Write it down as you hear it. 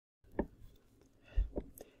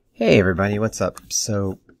Hey everybody, what's up?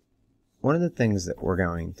 So, one of the things that we're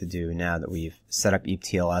going to do now that we've set up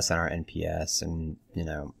EAP-TLS on our NPS and,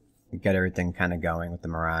 got everything kind of going with the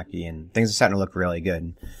Meraki and things are starting to look really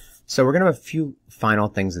good. So we're going to have a few final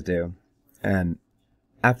things to do. And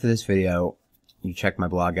after this video, you check my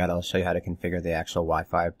blog out, I'll show you how to configure the actual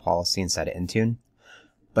Wi-Fi policy inside of Intune.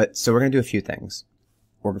 So we're going to do a few things.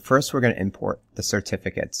 First, we're going to import the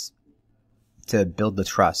certificates to build the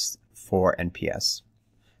trust for NPS,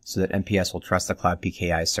 so that NPS will trust the Cloud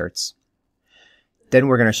PKI certs. Then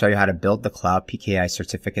we're going to show you how to build the Cloud PKI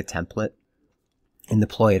certificate template and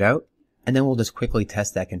deploy it out. And then we'll just quickly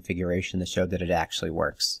test that configuration to show that it actually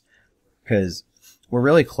works. Because we're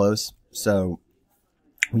really close, so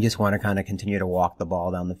we just want to kind of continue to walk the ball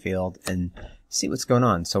down the field and see what's going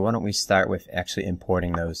on. So why don't we start with actually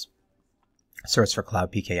importing those certs for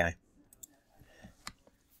Cloud PKI.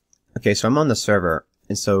 Okay, so I'm on the server.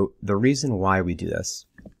 And so the reason why we do this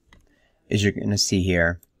is you're going to see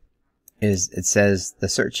here is it says the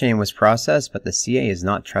cert chain was processed, but the CA is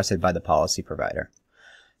not trusted by the policy provider.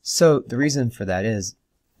 So the reason for that is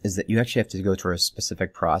that you actually have to go through a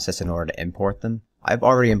specific process in order to import them. I've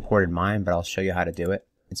already imported mine, but I'll show you how to do it.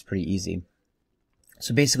 It's pretty easy.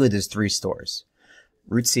 So basically there's three stores: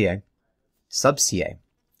 root CA, sub CA,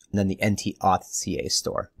 and then the NT auth CA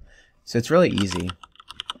store. So it's really easy.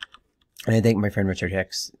 And I think my friend Richard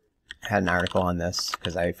Hicks had an article on this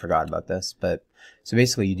because I forgot about this. But so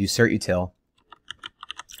basically you do cert util,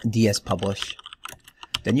 ds publish,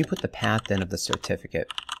 then you put the path in of the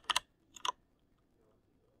certificate.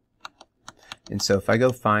 And so if I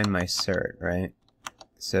go find my cert, right?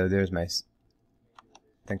 So there's my, I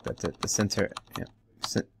think that's it, the center, yeah.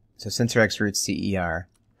 So CenterX root CER,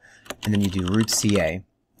 and then you do root CA.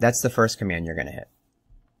 That's the first command you're going to hit.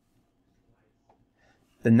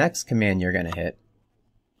 The next command you're going to hit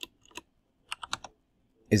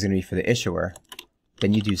is going to be for the issuer.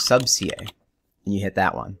 Then you do sub CA, and you hit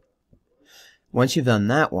that one. Once you've done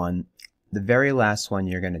that one, the very last one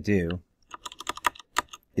you're going to do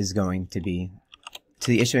is going to be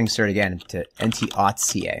to the issuing cert again, to NT auth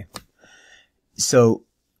CA. So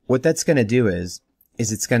what that's going to do is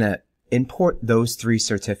it's going to import those three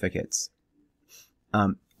certificates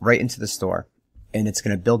right into the store, and it's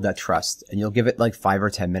going to build that trust. And you'll give it like 5 or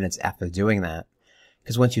 10 minutes after doing that,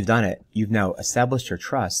 because once you've done it, you've now established your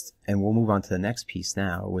trust, and we'll move on to the next piece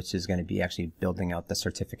now, which is going to be actually building out the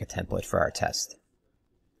certificate template for our test.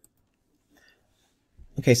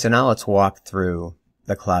 Okay, so now let's walk through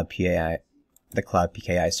the Cloud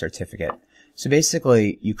PKI certificate. So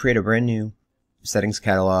basically, you create a brand new settings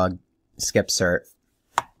catalog, SCEP cert,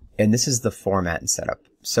 and this is the format and setup.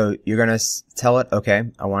 So you're going to tell it, okay,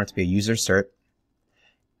 I want it to be a user cert,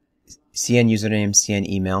 CN username, CN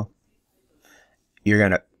email. You're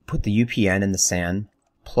going to put the UPN in the SAN,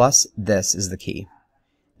 plus this is the key.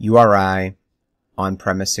 URI,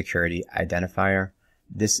 on-premise security identifier.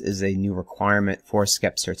 This is a new requirement for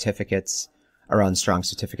SCEP certificates around strong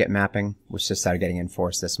certificate mapping, which just started getting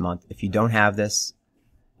enforced this month. If you don't have this,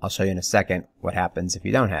 I'll show you in a second what happens if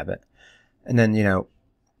you don't have it. And then,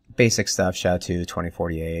 basic stuff, SHA-2,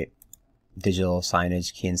 2048, digital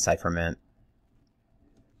signage, key encipherment.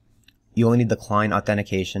 You only need the client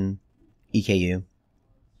authentication, EKU.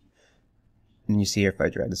 And you see here, if I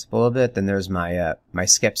drag this up a little bit, then there's my my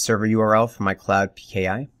SCEP server URL for my Cloud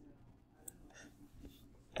PKI.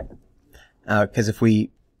 Because if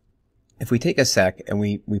we take a sec and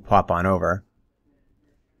we pop on over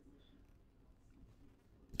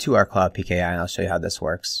to our Cloud PKI, and I'll show you how this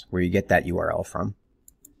works, where you get that URL from.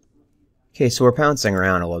 Okay, so we're bouncing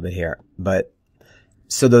around a little bit here, but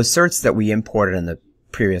so those certs that we imported in the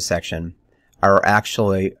previous section are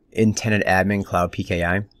actually in tenant admin Cloud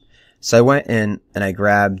PKI. So I went in and I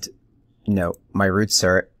grabbed, my root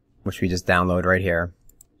cert, which we just download right here.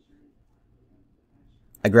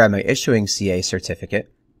 I grabbed my issuing CA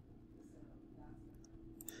certificate,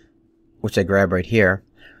 which I grab right here.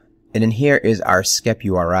 And in here is our SCEP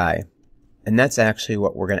URI. And that's actually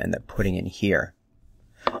what we're going to end up putting in here.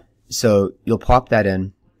 So you'll pop that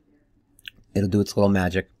in. It'll do its little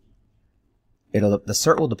magic. The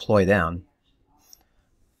cert will deploy down.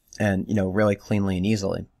 And, really cleanly and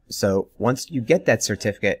easily. So once you get that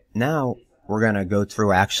certificate, now we're going to go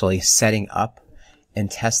through actually setting up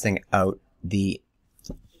and testing out the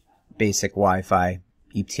basic Wi-Fi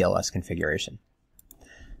EAP-TLS configuration.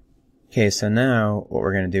 Okay, so now what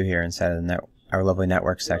we're going to do here inside of our lovely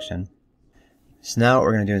network section. So now what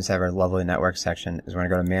we're going to do inside of our lovely network section is we're going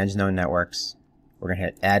to go to Manage Known Networks. We're going to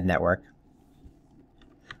hit Add Network.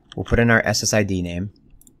 We'll put in our SSID name.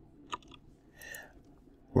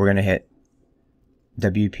 We're going to hit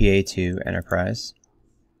WPA2 Enterprise.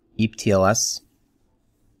 EAP-TLS.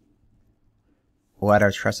 We'll add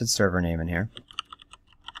our trusted server name in here.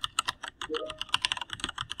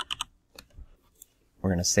 We're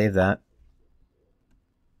going to save that.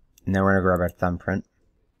 And then we're going to grab our thumbprint.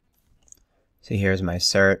 So here's my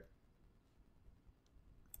cert.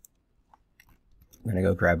 I'm going to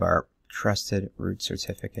go grab our trusted root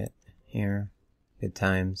certificate here. Good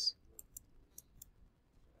times.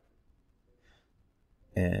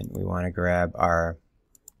 And we want to grab our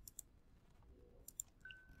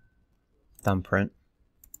thumbprint.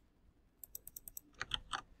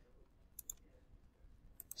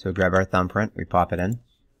 So we grab our thumbprint, we pop it in.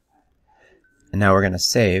 And now we're going to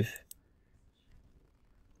save.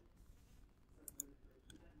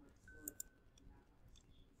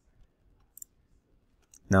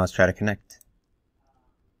 Now let's try to connect.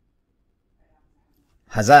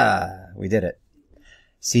 Huzzah! We did it.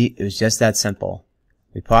 See, it was just that simple.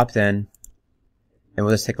 We popped in, and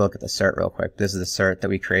we'll just take a look at the cert real quick. This is the cert that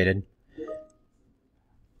we created.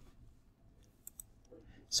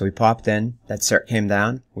 So we popped in, that cert came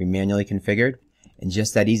down, we manually configured, and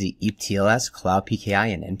just that easy, EAP-TLS, Cloud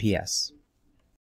PKI, and NPS.